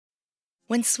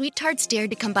When Sweet Tarts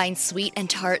dared to combine sweet and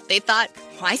tart, they thought,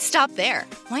 why stop there?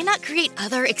 Why not create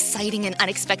other exciting and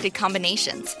unexpected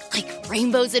combinations? Like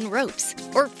rainbows and ropes,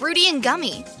 or fruity and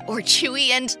gummy, or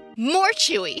chewy and more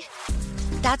chewy.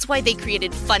 That's why they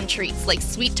created fun treats like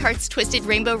Sweet Tarts Twisted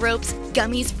Rainbow Ropes,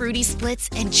 Gummies Fruity Splits,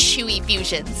 and Chewy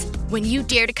Fusions. When you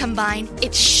dare to combine,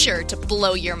 it's sure to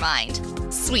blow your mind.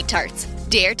 Sweet Tarts,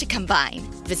 dare to combine.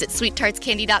 Visit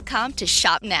sweettartscandy.com to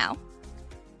shop now.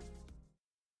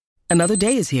 Another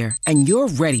day is here, and you're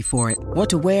ready for it. What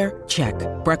to wear? Check.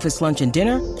 Breakfast, lunch, and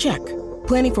dinner? Check.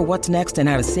 Planning for what's next and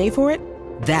how to save for it?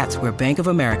 That's where Bank of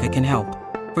America can help.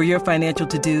 For your financial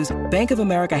to-dos, Bank of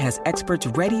America has experts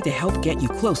ready to help get you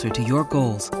closer to your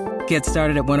goals. Get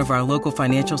started at one of our local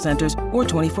financial centers or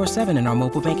 24/7 in our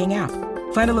mobile banking app.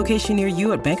 Find a location near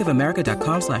you at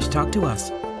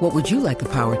bankofamerica.com/talktous. What would you like the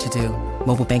power to do?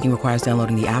 Mobile banking requires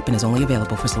downloading the app and is only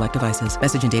available for select devices.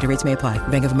 Message and data rates may apply.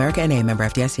 Bank of America N.A., member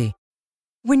FDIC.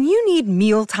 When you need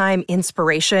mealtime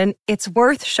inspiration, it's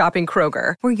worth shopping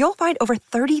Kroger, where you'll find over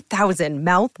 30,000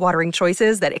 mouth-watering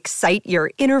choices that excite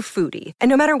your inner foodie. And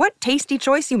no matter what tasty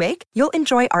choice you make, you'll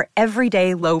enjoy our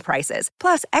everyday low prices,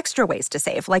 plus extra ways to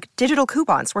save, like digital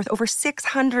coupons worth over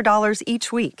 $600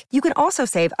 each week. You can also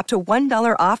save up to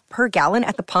 $1 off per gallon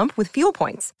at the pump with fuel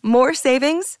points. More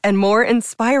savings and more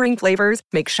inspiring flavors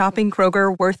make shopping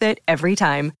Kroger worth it every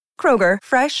time. Kroger,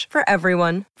 fresh for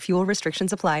everyone. Fuel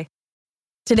restrictions apply.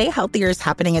 Today, Healthier is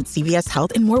happening at CVS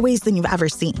Health in more ways than you've ever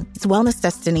seen. It's wellness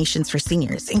destinations for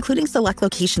seniors, including select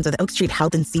locations with Oak Street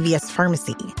Health and CVS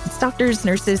Pharmacy. It's doctors,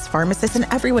 nurses, pharmacists, and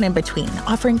everyone in between,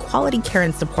 offering quality care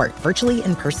and support virtually,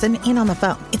 in person, and on the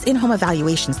phone. It's in-home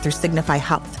evaluations through Signify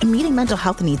Health and meeting mental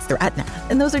health needs through Aetna.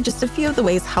 And those are just a few of the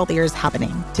ways Healthier is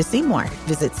happening. To see more,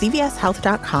 visit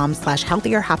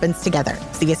cvshealth.com/healthier happens together.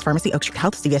 CVS Pharmacy, Oak Street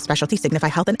Health, CVS Specialty, Signify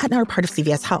Health, and Aetna are part of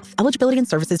CVS Health. Eligibility and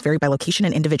services vary by location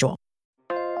and individual.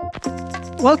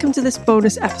 Welcome to this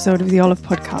bonus episode of the Olive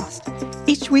Podcast.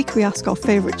 Each week we ask our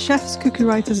favourite chefs, cookie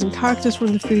writers and characters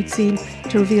from the food scene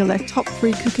to reveal their top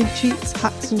 3 cooking cheats,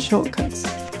 hacks and shortcuts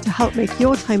to help make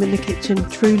your time in the kitchen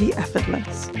truly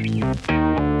effortless.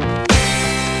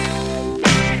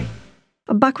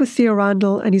 I'm back with Theo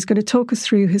Randall and he's going to talk us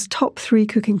through his top 3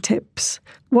 cooking tips.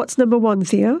 What's number 1,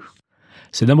 Theo?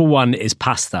 So number 1 is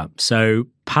pasta. So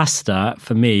pasta,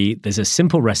 for me, there's a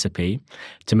simple recipe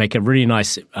to make a really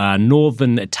nice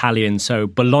northern Italian, so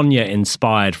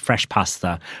Bologna-inspired fresh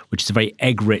pasta, which is a very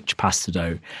egg-rich pasta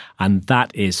dough. And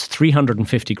that is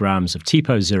 350 grams of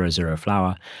Tipo 00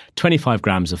 flour, 25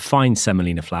 grams of fine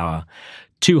semolina flour,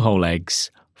 2 whole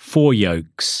eggs, 4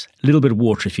 yolks, a little bit of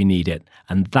water if you need it,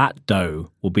 and that dough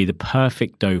will be the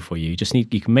perfect dough for you. You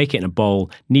can make it in a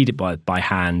bowl, knead it by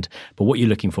hand, but what you're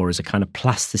looking for is a kind of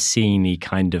plasticine-y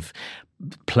kind of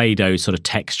Play-Doh sort of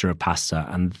texture of pasta,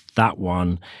 and that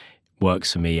one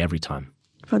works for me every time.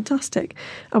 Fantastic.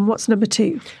 And what's number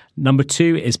 2? Number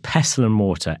 2 is pestle and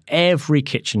mortar. Every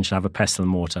kitchen should have a pestle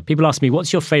and mortar. People ask me,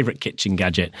 what's your favourite kitchen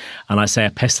gadget? And I say a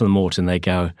pestle and mortar, and they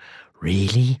go,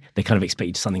 really? They kind of expect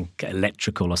you to something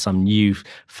electrical or some new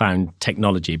found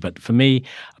technology. But for me,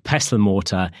 a pestle and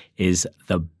mortar is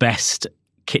the best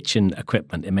kitchen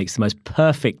equipment. It makes the most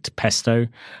perfect pesto,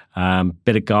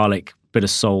 bit of garlic, bit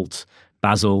of salt,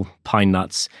 basil, pine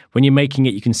nuts. When you're making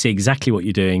it, you can see exactly what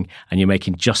you're doing and you're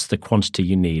making just the quantity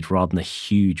you need rather than a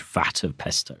huge vat of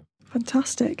pesto.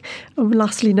 Fantastic. And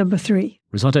lastly, number 3.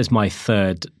 Risotto is my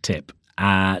 3rd tip.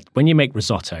 When you make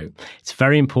risotto, it's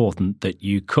very important that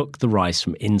you cook the rice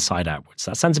from inside outwards.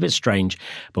 That sounds a bit strange,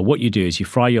 but what you do is you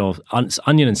fry your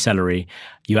onion and celery,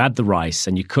 you add the rice,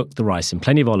 and you cook the rice in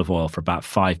plenty of olive oil for about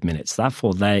 5 minutes.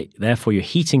 Therefore, you're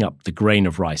heating up the grain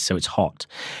of rice so it's hot.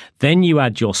 Then you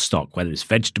add your stock, whether it's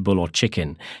vegetable or chicken.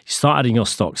 You start adding your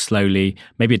stock slowly,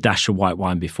 maybe a dash of white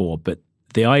wine before, but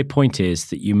the eye point is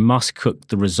that you must cook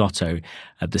the risotto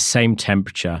at the same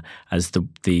temperature as the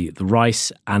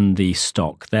rice and the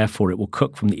stock. Therefore, it will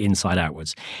cook from the inside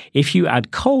outwards. If you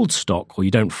add cold stock or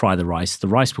you don't fry the rice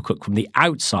will cook from the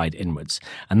outside inwards.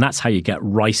 And that's how you get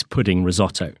rice pudding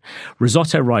risotto.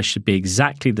 Risotto rice should be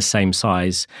exactly the same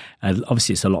size.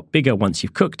 Obviously, it's a lot bigger once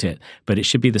you've cooked it, but it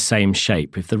should be the same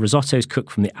shape. If the risotto is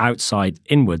cooked from the outside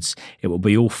inwards, it will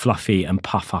be all fluffy and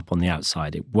puff up on the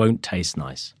outside. It won't taste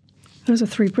nice. Those are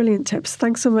 3 brilliant tips.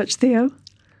 Thanks so much, Theo.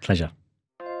 Pleasure.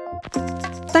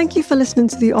 Thank you for listening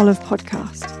to the Olive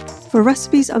Podcast. For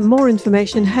recipes and more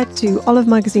information, head to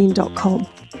olivemagazine.com.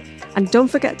 And don't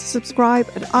forget to subscribe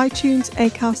at iTunes,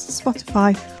 Acast,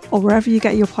 Spotify, or wherever you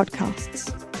get your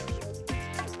podcasts.